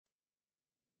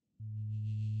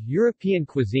European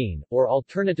cuisine, or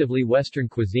alternatively Western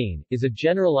cuisine, is a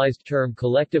generalized term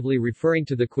collectively referring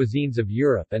to the cuisines of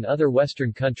Europe and other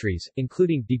Western countries,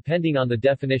 including, depending on the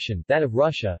definition, that of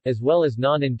Russia, as well as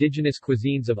non-indigenous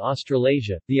cuisines of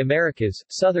Australasia, the Americas,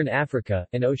 Southern Africa,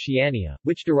 and Oceania,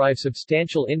 which derive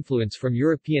substantial influence from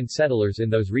European settlers in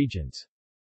those regions.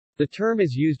 The term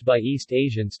is used by East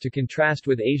Asians to contrast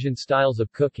with Asian styles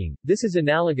of cooking. This is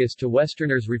analogous to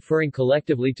Westerners referring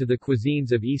collectively to the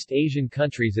cuisines of East Asian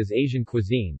countries as Asian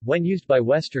cuisine. When used by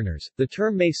Westerners, the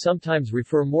term may sometimes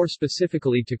refer more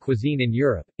specifically to cuisine in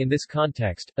Europe. In this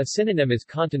context, a synonym is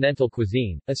continental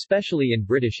cuisine, especially in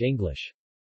British English.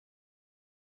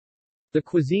 The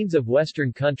cuisines of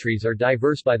Western countries are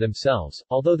diverse by themselves,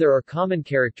 although there are common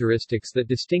characteristics that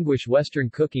distinguish Western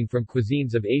cooking from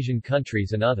cuisines of Asian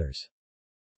countries and others.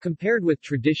 Compared with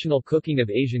traditional cooking of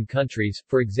Asian countries,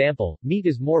 for example, meat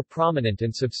is more prominent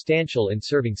and substantial in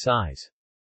serving size.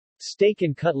 Steak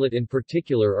and cutlet in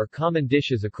particular are common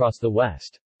dishes across the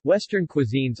West. Western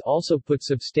cuisines also put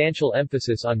substantial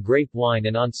emphasis on grape wine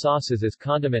and on sauces as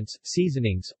condiments,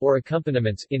 seasonings, or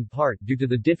accompaniments, in part due to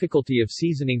the difficulty of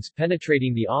seasonings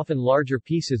penetrating the often larger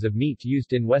pieces of meat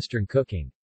used in Western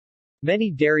cooking. Many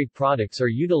dairy products are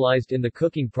utilized in the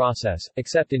cooking process,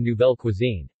 except in Nouvelle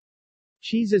cuisine.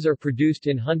 Cheeses are produced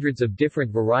in hundreds of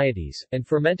different varieties, and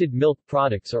fermented milk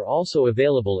products are also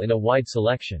available in a wide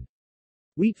selection.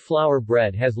 Wheat flour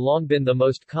bread has long been the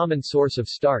most common source of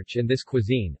starch in this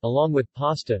cuisine, along with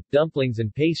pasta, dumplings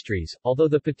and pastries, although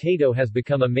the potato has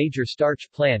become a major starch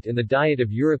plant in the diet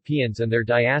of Europeans and their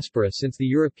diaspora since the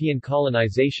European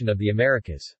colonization of the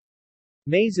Americas.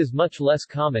 Maize is much less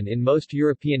common in most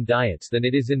European diets than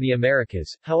it is in the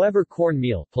Americas, however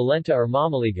cornmeal, polenta or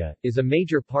mamaliga, is a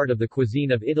major part of the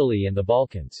cuisine of Italy and the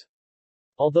Balkans.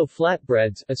 Although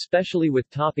flatbreads, especially with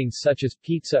toppings such as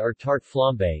pizza or tarte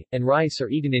flambe, and rice are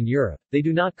eaten in Europe, they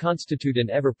do not constitute an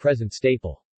ever-present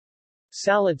staple.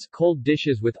 Salads, cold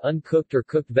dishes with uncooked or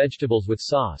cooked vegetables with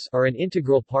sauce, are an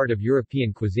integral part of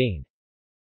European cuisine.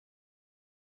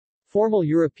 Formal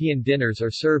European dinners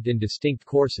are served in distinct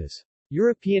courses.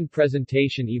 European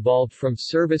presentation evolved from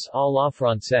service à la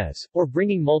française, or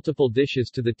bringing multiple dishes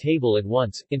to the table at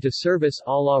once, into service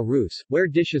à la russe, where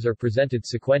dishes are presented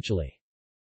sequentially.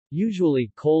 Usually,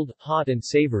 cold, hot and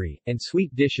savory, and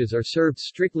sweet dishes are served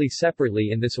strictly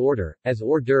separately in this order, as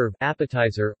hors d'oeuvre,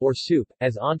 appetizer, or soup,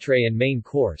 as entree and main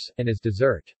course, and as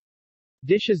dessert.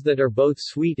 Dishes that are both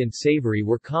sweet and savory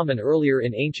were common earlier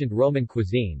in ancient Roman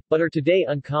cuisine, but are today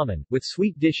uncommon, with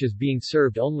sweet dishes being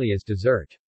served only as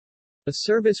dessert. A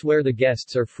service where the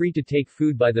guests are free to take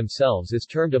food by themselves is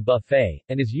termed a buffet,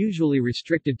 and is usually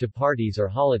restricted to parties or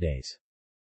holidays.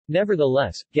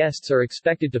 Nevertheless, guests are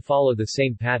expected to follow the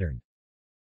same pattern.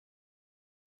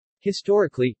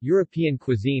 Historically, European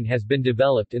cuisine has been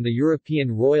developed in the European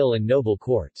royal and noble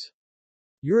courts.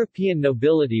 European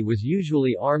nobility was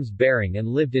usually arms-bearing and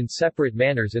lived in separate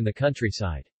manors in the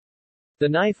countryside. The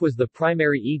knife was the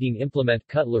primary eating implement,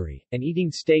 cutlery, and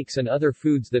eating steaks and other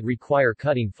foods that require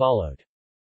cutting followed.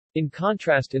 In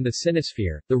contrast, in the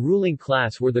Cinesphere, the ruling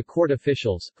class were the court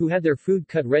officials, who had their food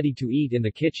cut ready to eat in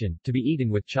the kitchen, to be eaten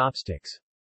with chopsticks.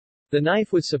 The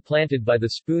knife was supplanted by the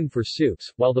spoon for soups,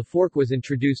 while the fork was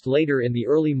introduced later in the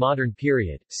early modern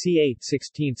period, c.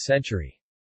 8th–16th century.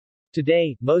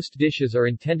 Today, most dishes are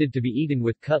intended to be eaten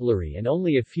with cutlery and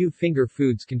only a few finger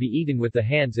foods can be eaten with the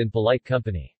hands in polite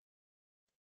company.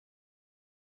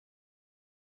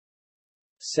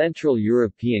 Central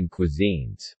European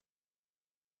cuisines.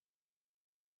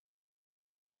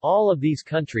 All of these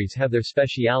countries have their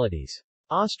specialities.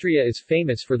 Austria is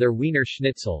famous for their Wiener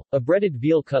Schnitzel, a breaded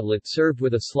veal cutlet served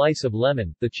with a slice of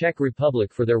lemon, the Czech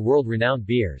Republic for their world-renowned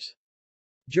beers.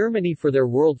 Germany for their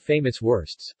world-famous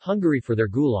wursts, Hungary for their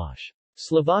goulash.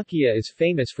 Slovakia is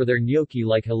famous for their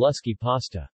gnocchi-like haluski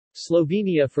pasta.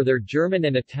 Slovenia for their German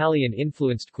and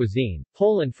Italian-influenced cuisine,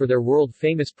 Poland for their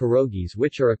world-famous pierogies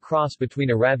which are a cross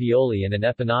between a ravioli and an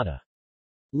empanada.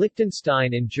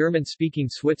 Liechtenstein and German-speaking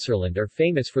Switzerland are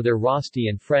famous for their rosti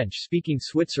and French-speaking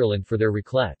Switzerland for their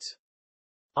raclettes.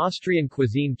 Austrian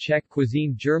cuisine, Czech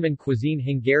cuisine, German cuisine,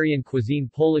 Hungarian cuisine,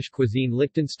 Polish cuisine,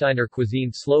 Liechtensteiner cuisine,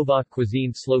 Slovak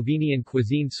cuisine, Slovenian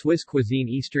cuisine, Swiss cuisine,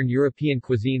 Eastern European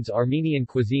cuisines, Armenian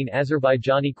cuisine,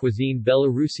 Azerbaijani cuisine,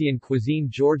 Belarusian cuisine,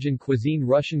 Georgian cuisine,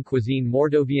 Russian cuisine,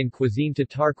 Moldovan cuisine,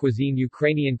 Tatar cuisine,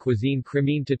 Ukrainian cuisine,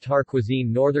 Crimean Tatar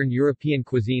cuisine, Northern European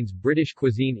cuisines, British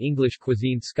cuisine, English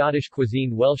cuisine, Scottish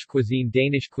cuisine, Welsh cuisine,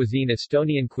 Danish cuisine,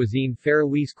 Estonian cuisine,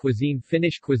 Faroese cuisine,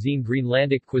 Finnish cuisine,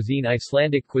 Greenlandic cuisine,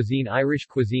 Icelandic Baltic cuisine, Irish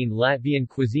cuisine, Latvian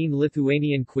cuisine,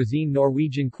 Lithuanian cuisine,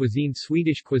 Norwegian cuisine,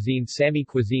 Swedish cuisine, Sami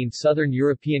cuisine, Southern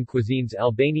European cuisines,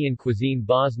 Albanian cuisine,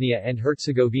 Bosnia and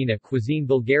Herzegovina cuisine,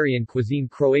 Bulgarian cuisine,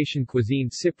 Croatian cuisine,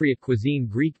 Cypriot cuisine,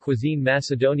 Greek cuisine,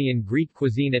 Macedonian Greek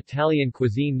cuisine, Italian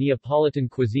cuisine, Neapolitan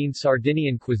cuisine,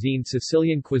 Sardinian cuisine,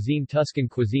 Sicilian cuisine, Tuscan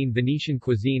cuisine, Venetian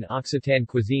cuisine, Occitan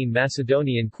cuisine,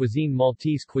 Macedonian cuisine,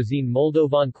 Maltese cuisine,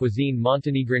 Moldovan cuisine,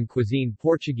 Montenegrin cuisine,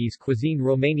 Portuguese cuisine,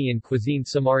 Romanian cuisine,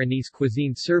 Sammarinese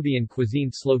cuisine, Serbian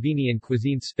cuisine, Slovenian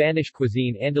cuisine, Spanish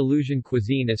cuisine, Andalusian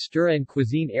cuisine, Asturian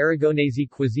cuisine, Aragonese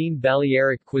cuisine,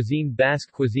 Balearic cuisine,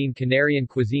 Basque cuisine, Canarian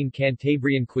cuisine,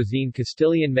 Cantabrian cuisine,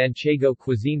 Castilian Manchego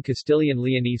cuisine, Castilian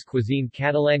Leonese cuisine,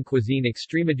 Catalan cuisine,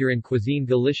 Extremaduran cuisine,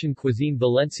 Galician cuisine,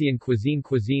 Valencian cuisine,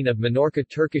 cuisine of Minorca,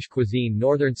 Turkish cuisine,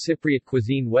 Northern Cypriot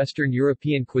cuisine, Western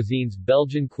European cuisines,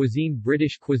 Belgian cuisine,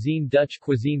 British cuisine, Dutch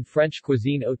cuisine, French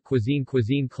cuisine, Haute cuisine,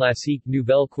 cuisine classique,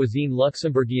 Nouvelle cuisine,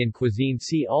 Luxembourgian cuisine.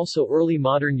 See also Early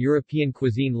Modern European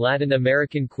cuisine, Latin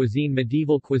American cuisine,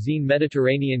 Medieval cuisine,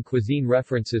 Mediterranean cuisine.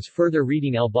 References. Further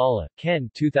reading. Albala, Ken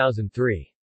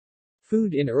 2003.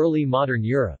 Food in Early Modern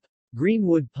Europe.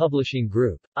 Greenwood Publishing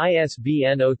Group.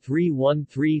 ISBN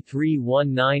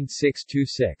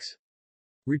 0313319626.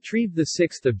 Retrieved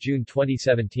 6 June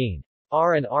 2017.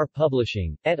 R&R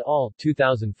Publishing, et al.,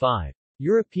 2005.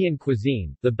 European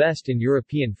Cuisine, The Best in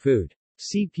European Food.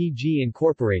 CPG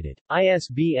Incorporated.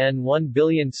 ISBN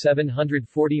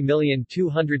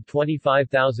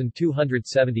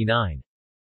 1740225279.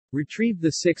 Retrieved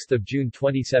 6 June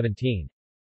 2017.